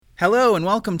Hello and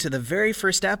welcome to the very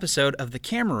first episode of The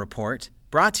Camera Report,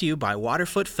 brought to you by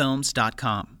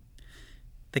waterfootfilms.com.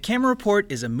 The Camera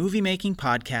Report is a movie-making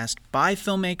podcast by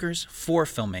filmmakers for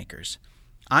filmmakers.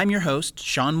 I'm your host,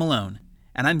 Sean Malone,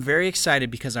 and I'm very excited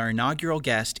because our inaugural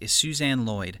guest is Suzanne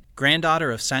Lloyd,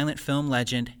 granddaughter of silent film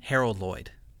legend Harold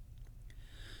Lloyd.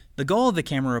 The goal of The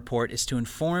Camera Report is to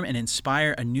inform and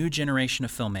inspire a new generation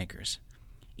of filmmakers.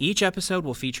 Each episode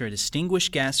will feature a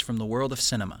distinguished guest from the world of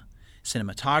cinema,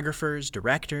 cinematographers,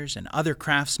 directors, and other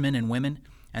craftsmen and women,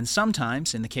 and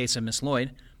sometimes, in the case of Miss Lloyd,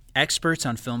 experts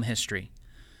on film history.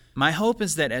 My hope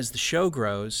is that as the show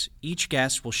grows, each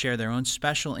guest will share their own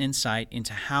special insight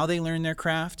into how they learned their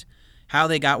craft, how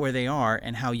they got where they are,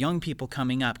 and how young people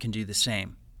coming up can do the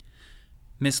same.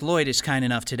 Miss Lloyd is kind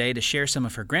enough today to share some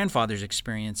of her grandfather's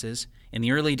experiences in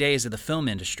the early days of the film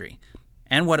industry,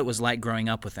 and what it was like growing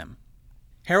up with him.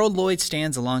 Harold Lloyd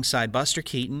stands alongside Buster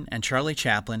Keaton and Charlie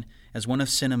Chaplin as one of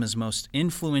cinema's most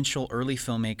influential early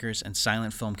filmmakers and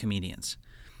silent film comedians.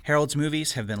 Harold's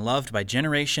movies have been loved by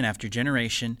generation after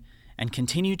generation and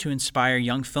continue to inspire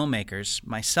young filmmakers,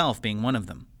 myself being one of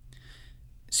them.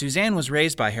 Suzanne was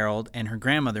raised by Harold and her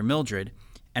grandmother Mildred,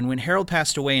 and when Harold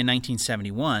passed away in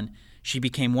 1971, she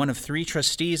became one of 3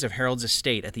 trustees of Harold's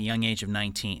estate at the young age of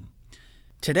 19.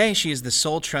 Today, she is the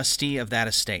sole trustee of that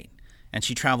estate, and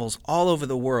she travels all over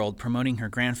the world promoting her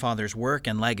grandfather's work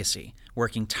and legacy,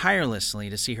 working tirelessly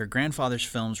to see her grandfather's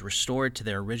films restored to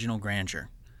their original grandeur.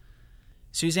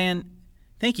 Suzanne,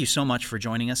 thank you so much for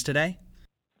joining us today.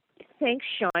 Thanks,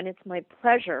 Sean. It's my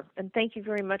pleasure, and thank you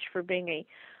very much for being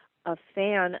a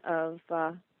fan of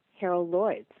Harold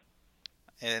Lloyd's.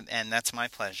 And that's my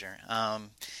pleasure.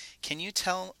 Can you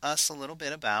tell us a little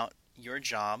bit about your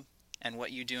job and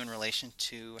what you do in relation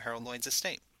to Harold Lloyd's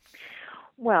estate?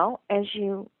 Well, as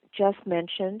you just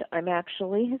mentioned, I'm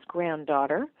actually his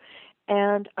granddaughter,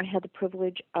 and I had the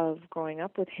privilege of growing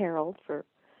up with Harold for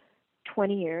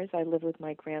 20 years. I lived with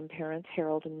my grandparents,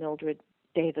 Harold and Mildred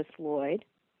Davis Lloyd,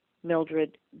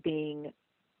 Mildred being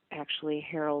actually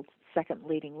Harold's second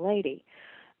leading lady,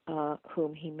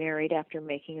 whom he married after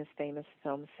making his famous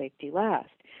film Safety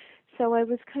Last. So I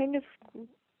was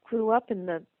grew up in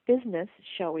the business,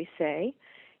 shall we say,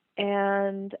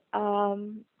 and I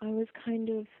was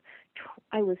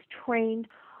trained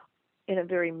in a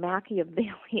very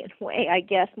Machiavellian way, I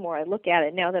guess, more I look at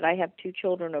it now that I have 2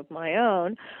 children of my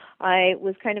own. I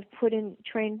was trained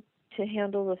to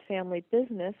handle the family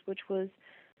business, which is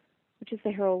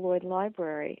the Harold Lloyd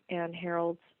Library and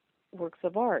Harold's works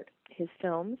of art, his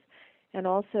films, and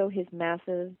also his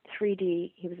massive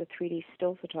 3D, he was a 3D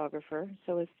still photographer,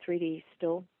 so his 3D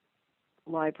still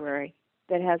library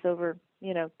that has over,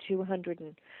 about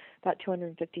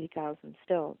 250,000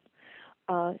 stills.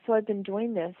 So I've been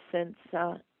doing this since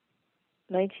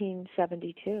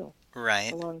 1972.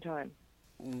 Right. A long time.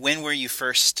 When were you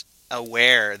first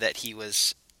aware that he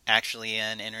was actually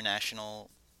an international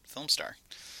film star?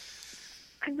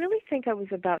 I really think I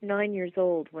was about 9 years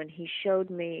old when he showed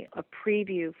me a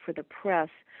preview for the press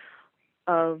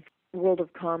of World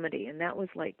of Comedy, and that was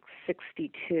like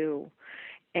 62.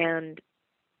 And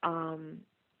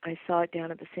I saw it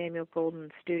down at the Samuel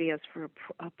Goldwyn Studios for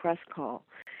a press call.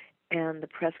 And the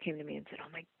press came to me and said, "Oh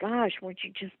my gosh, weren't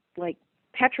you just like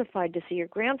petrified to see your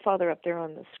grandfather up there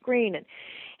on the screen and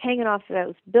hanging off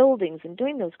those buildings and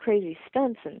doing those crazy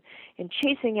stunts and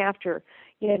chasing after,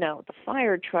 the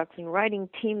fire trucks and riding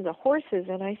teams of horses?"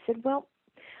 And I said, well,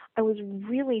 I was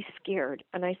really scared.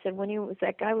 And I said, when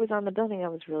that guy was on the building, I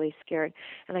was really scared.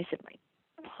 And I said, my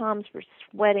palms were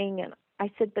sweating. And I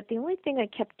said, but the only thing I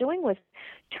kept doing was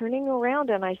turning around.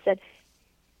 And I said,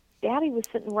 Daddy was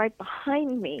sitting right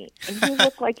behind me, and he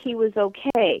looked like he was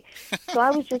okay. So I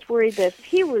was just worried that if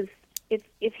he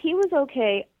was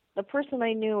okay, the person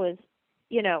I knew was,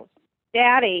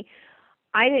 Daddy,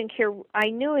 I didn't care. I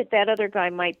knew that other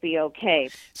guy might be okay.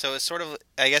 So it's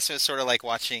I guess it was sort of like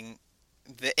watching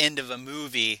the end of a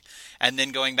movie and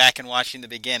then going back and watching the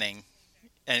beginning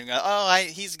and go,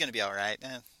 he's going to be all right.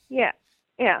 Yeah.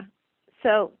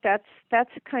 So that's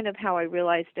kind of how I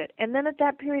realized it. And then at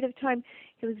that period of time,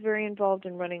 he was very involved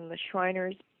in running the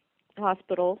Shriners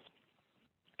hospitals,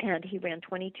 and he ran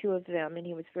 22 of them, and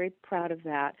he was very proud of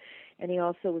that. And he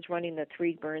also was running the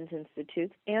 3 Burns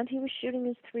Institutes, and he was shooting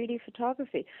his 3D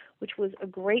photography, which was a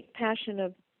great passion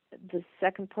of the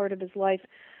second part of his life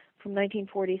from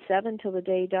 1947 till the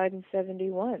day he died in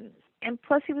 71. And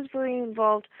plus he was very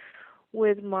involved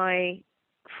with my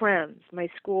friends, my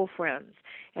school friends,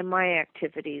 and my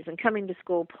activities, and coming to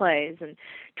school plays, and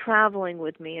traveling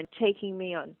with me, and taking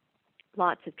me on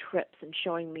lots of trips, and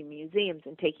showing me museums,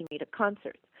 and taking me to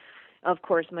concerts. Of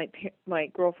course, my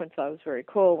girlfriend thought it was very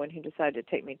cool when he decided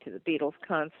to take me to the Beatles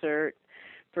concert,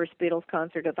 first Beatles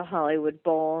concert at the Hollywood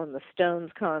Bowl, and the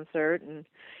Stones concert, and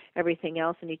everything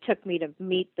else. And he took me to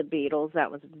meet the Beatles.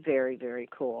 That was very, very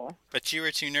cool. But you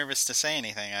were too nervous to say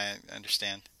anything, I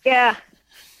understand. Yeah,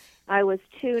 I was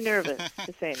too nervous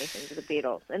to say anything to the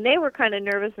Beatles. And they were kind of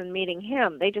nervous in meeting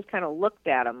him. They just kind of looked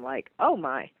at him like, oh,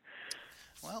 my.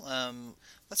 Well,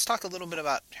 let's talk a little bit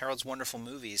about Harold's wonderful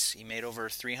movies. He made over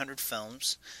 300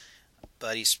 films,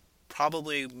 but he's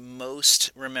probably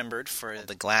most remembered for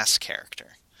the Glass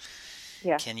character.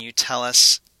 Yeah. Can you tell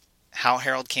us how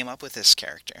Harold came up with this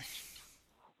character?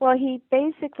 Well, he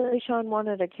basically, Sean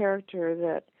wanted a character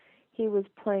that he was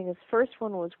playing. His first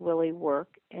one was Willie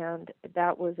Work, and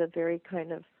that was a very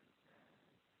kind of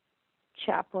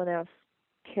Chaplin-esque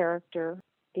character.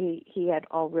 He had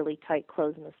all really tight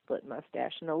clothes and a split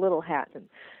mustache and a little hat and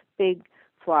big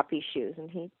floppy shoes. And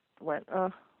he went,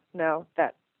 oh, no,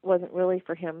 that wasn't really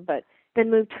for him. But then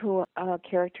moved to a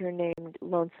character named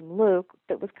Lonesome Luke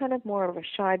that was kind of more of a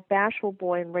shy, bashful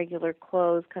boy in regular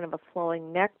clothes, kind of a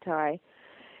flowing necktie.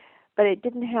 But it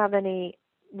didn't have any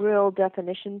real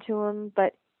definition to him.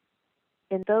 But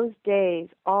in those days,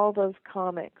 all those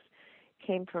comics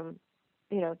came from,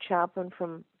 Chaplin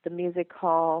from the Music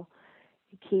Hall,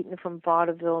 Keaton from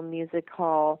Vaudeville Music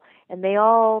Hall, and they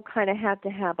all kind of had to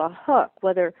have a hook,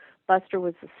 whether Buster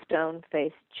was the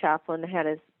stone-faced, Chaplin had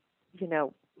his,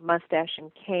 mustache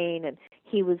and cane, and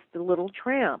he was the little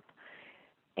tramp.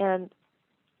 And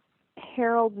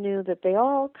Harold knew that they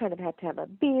all kind of had to have a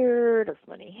beard or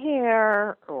funny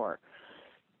hair,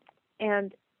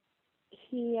 and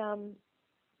he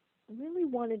really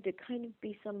wanted to kind of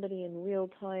be somebody in real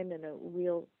time in a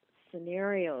real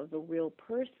scenario of a real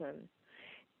person.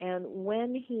 And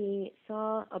when he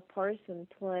saw a parson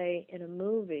play in a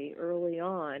movie early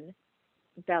on,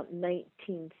 about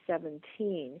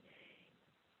 1917,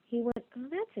 he went, oh,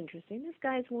 that's interesting. This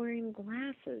guy's wearing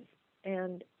glasses.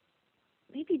 And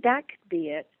maybe that could be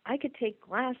it. I could take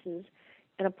glasses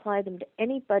and apply them to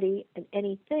anybody and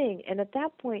anything. And at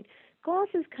that point,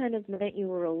 glasses kind of meant you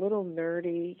were a little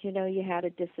nerdy. You had a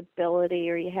disability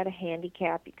or you had a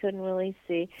handicap. You couldn't really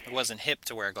see. It wasn't hip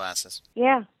to wear glasses.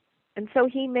 Yeah. And so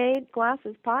he made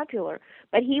glasses popular,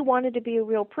 but he wanted to be a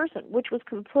real person, which was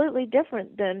completely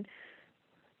different than,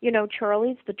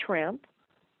 Charlie's the tramp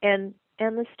and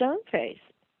the stone face.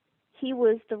 He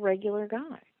was the regular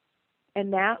guy.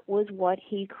 And that was what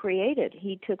he created.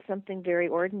 He took something very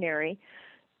ordinary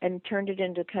and turned it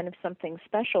into kind of something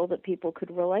special that people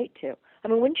could relate to. I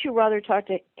mean, wouldn't you rather talk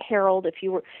to Harold if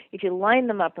you line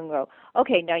them up and go,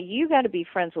 okay, now you got to be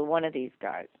friends with one of these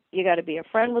guys. You got to be a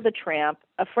friend with a tramp,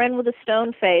 a friend with a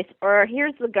stone face, or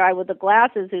here's the guy with the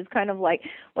glasses who's kind of like,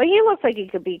 well, he looks like he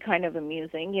could be kind of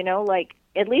amusing, like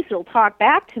at least he'll talk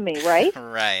back to me, right?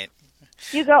 Right.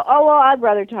 You go, oh, well, I'd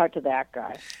rather talk to that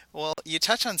guy. Well, you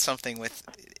touch on something with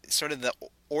sort of the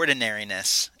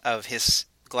ordinariness of his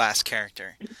Glass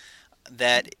character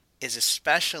that is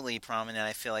especially prominent,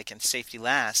 I feel like, in Safety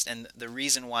Last, and the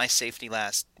reason why Safety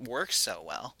Last works so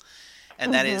well.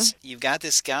 And that is, you've got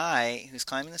this guy who's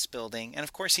climbing this building, and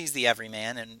of course he's the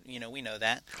everyman, and we know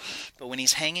that. But when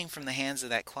he's hanging from the hands of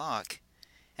that clock,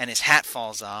 and his hat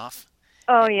falls off,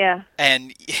 oh yeah,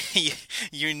 and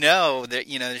that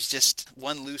there's just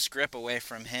one loose grip away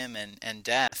from him and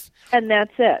death. And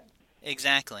that's it.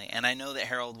 Exactly. And I know that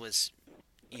Harold was,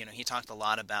 he talked a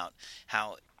lot about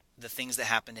how the things that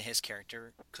happened to his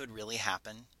character could really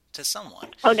happen to someone.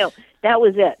 Oh no, that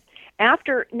was it.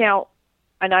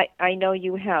 And I know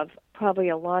you have probably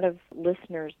a lot of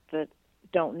listeners that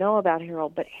don't know about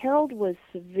Harold, but Harold was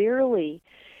severely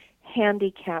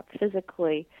handicapped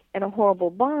physically in a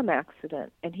horrible bomb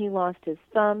accident, and he lost his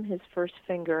thumb, his first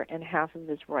finger, and half of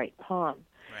his right palm.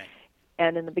 Right.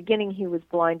 And in the beginning, he was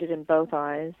blinded in both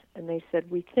eyes, and they said,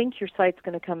 we think your sight's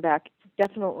going to come back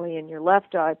definitely in your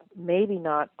left eye, maybe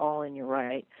not all in your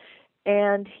right.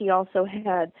 And he also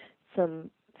had some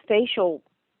facial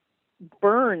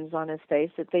burns on his face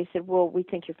that they said, well, we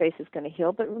think your face is going to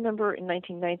heal. But remember, in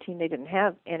 1919, they didn't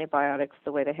have antibiotics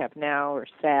the way they have now, or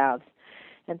salves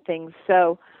and things.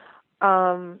 So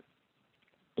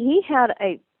he had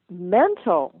a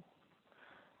mental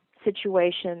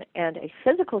situation and a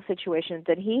physical situation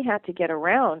that he had to get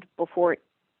around before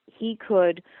he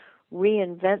could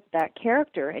reinvent that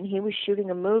character. And he was shooting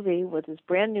a movie with his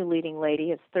brand new leading lady,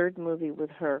 his third movie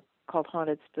with her, called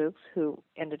Haunted Spooks, who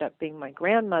ended up being my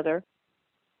grandmother.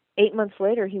 8 months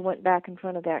later, he went back in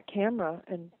front of that camera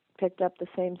and picked up the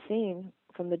same scene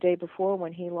from the day before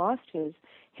when he lost his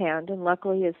hand, and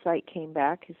luckily his sight came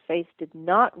back. His face did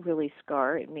not really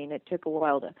scar. I mean, it took a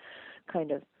while to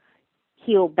kind of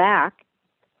heal back.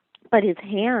 But his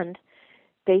hand,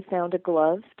 they found a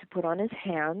glove to put on his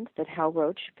hand that Hal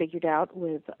Roach figured out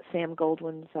with Sam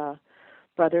Goldwyn's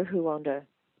brother, who owned a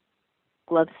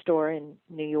glove store in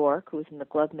New York, who was in the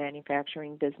glove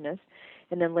manufacturing business.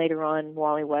 And then later on,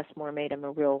 Wally Westmore made him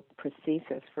a real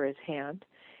prosthesis for his hand.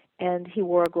 And he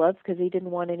wore a glove because he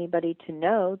didn't want anybody to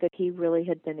know that he really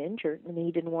had been injured, and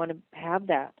he didn't want to have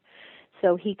that.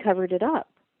 So he covered it up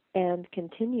and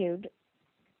continued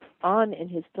on in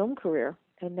his film career,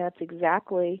 and that's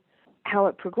exactly how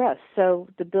it progressed. So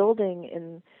the building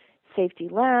in Safety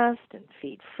Last and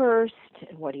Feet First,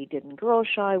 and what he did in Girl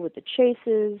Shy with the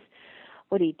chases,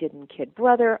 what he did in Kid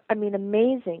Brother, I mean,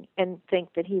 amazing, and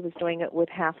think that he was doing it with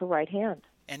half a right hand.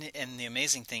 And the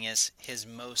amazing thing is, his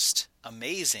most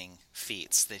amazing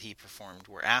feats that he performed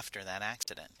were after that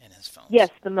accident in his films. Yes,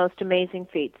 the most amazing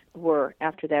feats were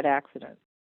after that accident.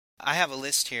 I have a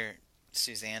list here,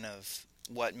 Suzanne, of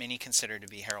what many consider to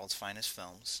be Harold's finest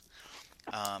films.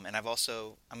 And I'm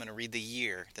going to read the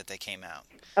year that they came out.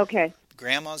 Okay.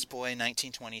 Grandma's Boy,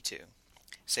 1922.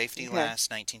 Safety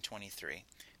Last, 1923.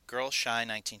 Girl Shy,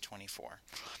 1924.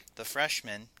 The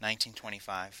Freshman,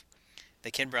 1925. The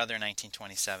Kid Brother,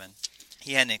 1927.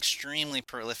 He had an extremely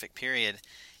prolific period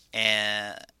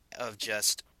of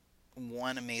just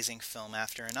one amazing film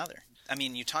after another. I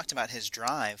mean, you talked about his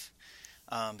drive.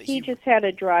 But he just had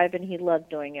a drive, and he loved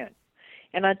doing it.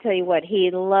 And I'll tell you what,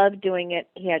 he loved doing it.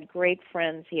 He had great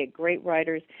friends. He had great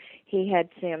writers. He had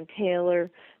Sam Taylor,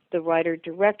 the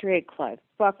writer-director. He had Clive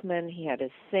Buckman. He had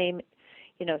his same,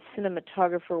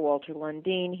 cinematographer, Walter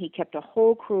Lundeen. He kept a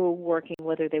whole crew working,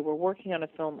 whether they were working on a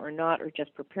film or not, or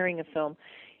just preparing a film.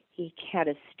 He had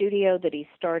a studio that he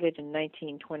started in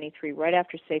 1923, right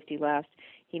after Safety Last.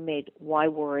 He made Why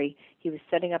Worry. He was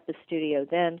setting up the studio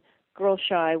then. Girl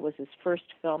Shy was his first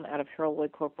film out of Harold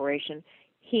Lloyd Corporation.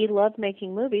 He loved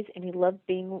making movies, and he loved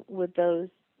being with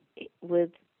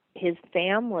his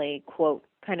family, quote,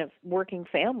 kind of working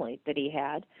family that he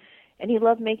had, and he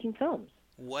loved making films.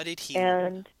 What did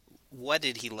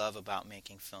he love about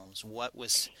making films?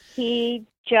 He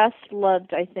just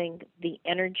loved, I think, the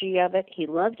energy of it. He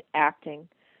loved acting,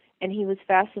 and he was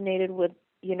fascinated with,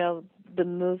 the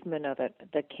movement of it,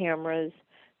 the cameras,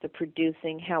 the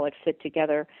producing, how it fit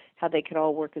together, how they could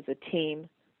all work as a team,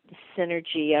 the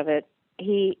synergy of it.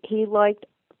 He liked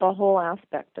the whole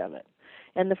aspect of it,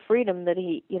 and the freedom that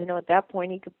he, at that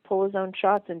point he could pull his own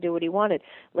shots and do what he wanted.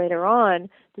 Later on,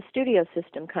 the studio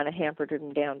system kind of hampered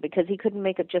him down because he couldn't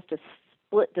make it just a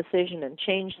split decision and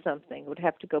change something. It would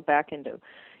have to go back into,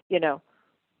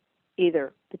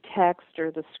 either the text or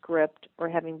the script or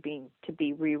having to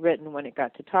be rewritten when it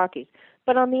got to talkies.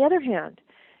 But on the other hand,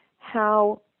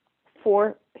 how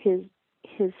for his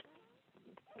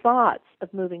thoughts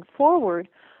of moving forward,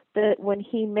 that when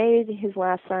he made his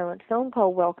last silent film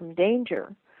called Welcome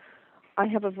Danger, I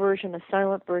have a version, a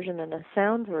silent version and a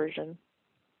sound version,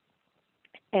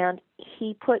 and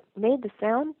he made the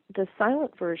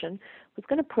silent version, was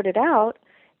going to put it out,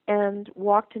 and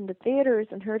walked into theaters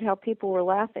and heard how people were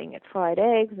laughing at fried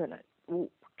eggs and a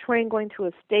train going through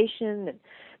a station and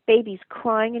babies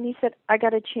crying, and he said, I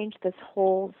got to change this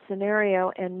whole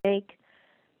scenario and make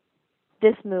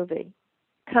this movie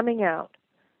coming out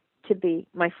to be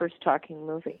my first talking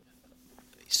movie.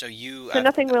 So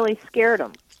nothing really scared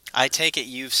him. I take it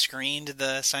you've screened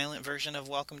the silent version of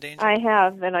Welcome Danger? I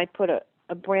have, and I put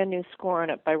a brand new score on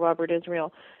it by Robert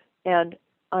Israel, and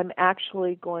I'm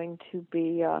actually going to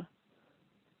be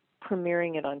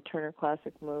premiering it on Turner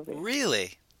Classic Movies.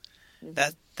 Really?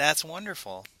 Mm-hmm. That's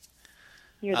wonderful.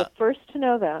 You're the first to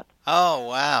know that. Oh,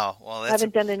 wow. Well, I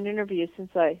haven't done an interview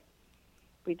since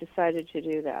we decided to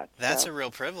do that. That's a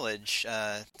real privilege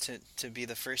to be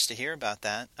the first to hear about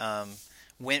that.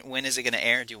 When is it going to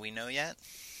air? Do we know yet?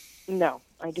 No,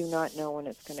 I do not know when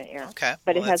it's going to air. Okay.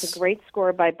 But it has a great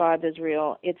score by Bob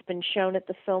Israel. It's been shown at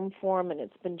the Film Forum, and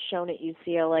it's been shown at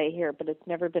UCLA here, but it's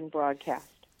never been broadcast.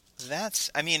 That's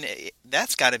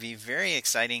got to be very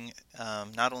exciting,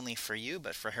 not only for you,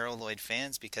 but for Harold Lloyd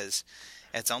fans, because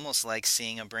it's almost like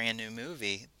seeing a brand new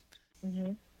movie.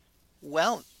 Mm-hmm.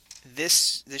 Well,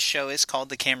 this show is called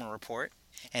The Camera Report,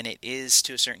 and it is,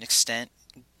 to a certain extent,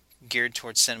 geared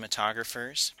towards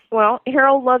cinematographers. Well,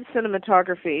 Harold loves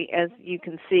cinematography, as you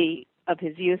can see, of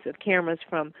his use of cameras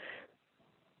from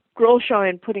Girl Shy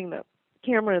and putting the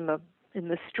camera in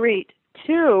the street,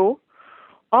 to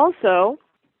also,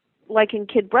 like in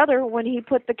Kid Brother, when he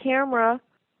put the camera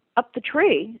up the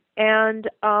tree and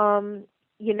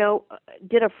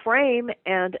did a frame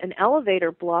and an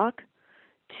elevator block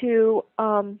to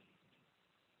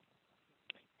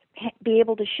be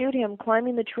able to shoot him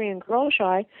climbing the tree in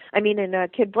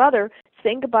Kid Brother,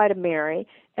 saying goodbye to Mary,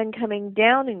 and coming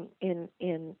down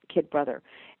in Kid Brother.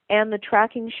 And the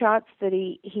tracking shots that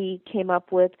he came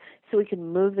up with so we could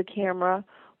move the camera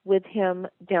with him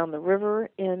down the river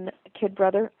in Kid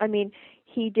Brother. I mean,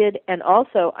 he did, and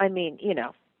also, I mean, you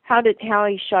know, how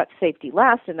he shot Safety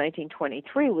Last in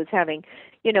 1923 was having,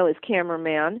 you know, his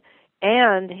cameraman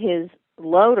and his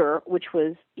loader, which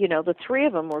was, you know, the three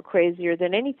of them were crazier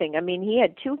than anything. I mean, he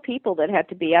had two people that had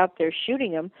to be out there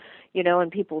shooting him, you know,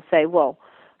 and people say, well,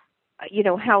 you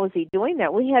know, how was he doing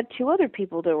that? Well, he had two other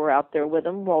people that were out there with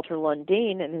him, Walter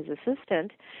Lundeen and his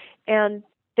assistant, and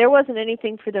there wasn't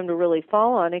anything for them to really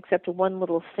fall on except one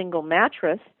little single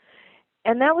mattress,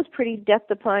 and that was pretty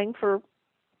death-defying for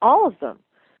all of them.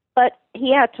 But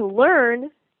he had to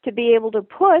learn to be able to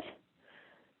put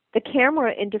the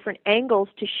camera in different angles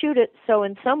to shoot it, so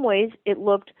in some ways it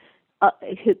looked,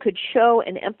 it could show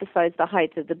and emphasize the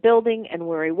height of the building and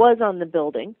where he was on the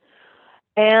building,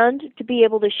 and to be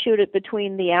able to shoot it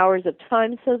between the hours of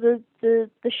time so the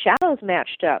shadows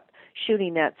matched up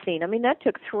shooting that scene. I mean, that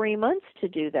took 3 months to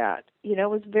do that. You know,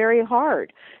 it was very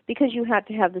hard because you had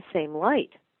to have the same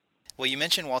light. Well, you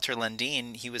mentioned Walter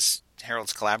Lundeen. He was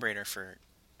Harold's collaborator for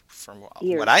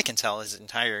years. What I can tell, his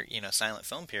entire, you know, silent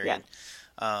film period.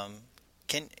 Yeah.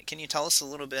 Can you tell us a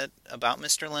little bit about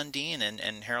Mr. Lundeen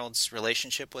and Harold's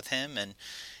relationship with him? And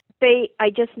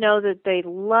I just know that they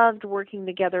loved working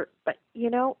together. But, you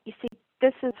know, you see,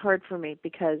 this is hard for me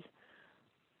because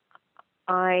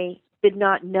I did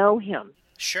not know him.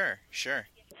 Sure.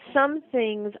 Some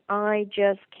things I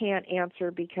just can't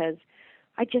answer because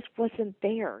I just wasn't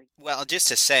there. Well, just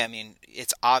to say, I mean,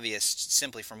 it's obvious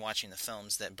simply from watching the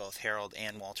films that both Harold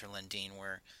and Walter Lundeen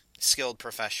were skilled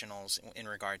professionals in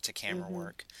regard to camera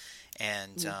work.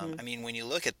 And, I mean, when you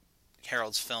look at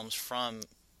Harold's films from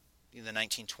the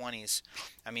 1920s,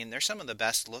 I mean, they're some of the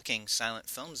best-looking silent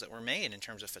films that were made in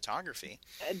terms of photography.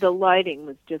 The lighting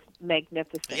was just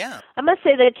magnificent. Yeah. I must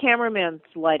say the cameraman's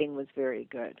lighting was very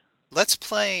good. Let's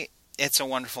play It's a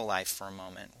Wonderful Life for a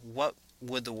moment. What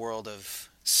would the world of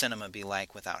cinema be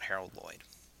like without Harold Lloyd?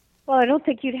 Well, I don't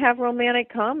think you'd have romantic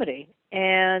comedy.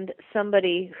 And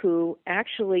somebody who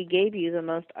actually gave you the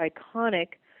most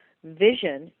iconic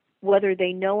vision, whether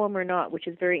they know him or not, which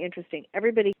is very interesting.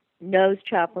 Everybody knows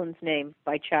Chaplin's name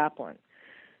by Chaplin.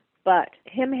 But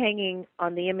him hanging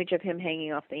on the image of him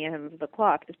hanging off the end of the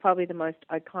clock is probably the most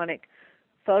iconic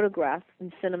photograph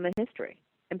in cinema history.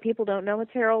 And people don't know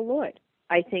it's Harold Lloyd.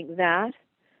 I think that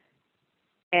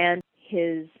and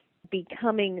his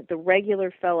becoming the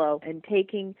regular fellow and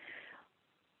taking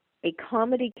a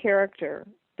comedy character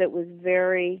that was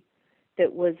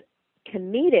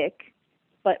comedic,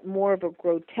 but more of a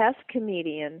grotesque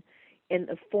comedian in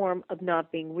the form of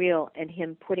not being real, and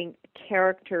him putting a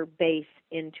character base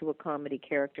into a comedy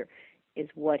character is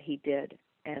what he did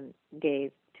and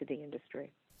gave to the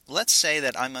industry. Let's say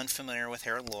that I'm unfamiliar with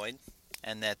Harold Lloyd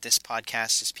and that this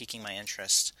podcast is piquing my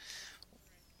interest.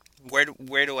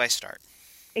 Where do I start?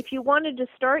 If you wanted to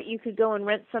start, you could go and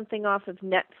rent something off of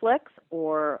Netflix,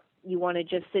 or you want to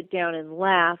just sit down and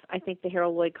laugh. I think the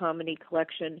Harold Lloyd Comedy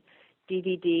Collection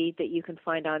DVD that you can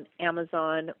find on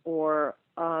Amazon or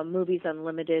Movies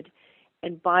Unlimited,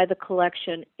 and buy the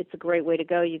collection. It's a great way to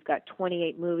go. You've got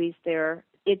 28 movies there.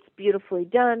 It's beautifully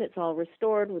done. It's all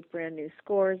restored with brand new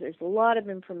scores. There's a lot of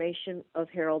information of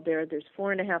Harold there. There's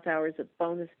 4.5 hours of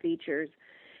bonus features,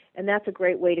 and that's a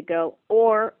great way to go.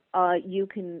 Or you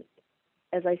can,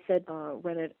 as I said,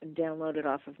 rent it and download it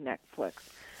off of Netflix.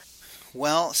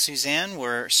 Well, Suzanne,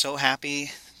 we're so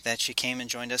happy that you came and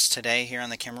joined us today here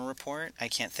on the Camera Report. I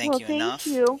can't thank you enough.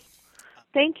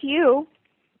 Thank you.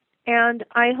 And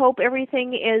I hope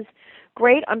everything is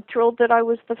great. I'm thrilled that I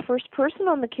was the first person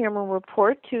on the Camera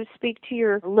Report to speak to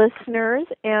your listeners,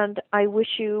 and I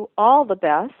wish you all the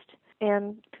best,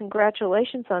 and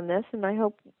congratulations on this, and I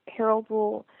hope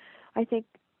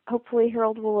hopefully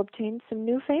Harold will obtain some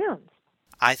new fans.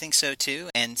 I think so too.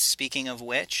 And speaking of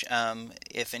which,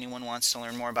 if anyone wants to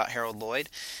learn more about Harold Lloyd,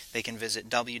 they can visit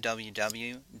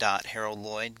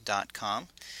www.haroldlloyd.com.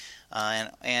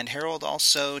 And Harold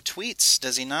also tweets,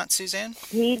 does he not, Suzanne?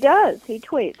 He does. He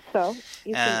tweets, so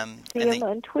you can see him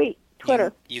on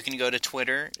Twitter. You can go to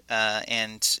Twitter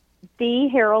and... The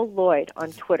Harold Lloyd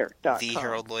on Twitter.com. The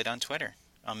Harold Lloyd on Twitter.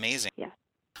 Amazing. Yeah.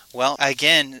 Well,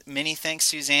 again, many thanks,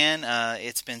 Suzanne.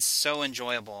 It's been so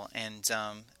enjoyable, and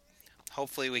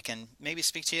hopefully we can maybe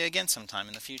speak to you again sometime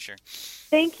in the future.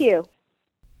 Thank you.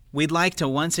 We'd like to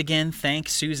once again thank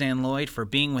Suzanne Lloyd for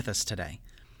being with us today.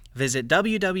 Visit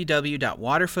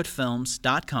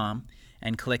www.waterfootfilms.com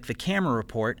and click the Camera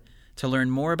Report to learn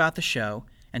more about the show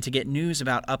and to get news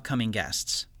about upcoming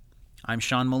guests. I'm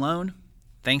Sean Malone.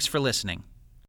 Thanks for listening.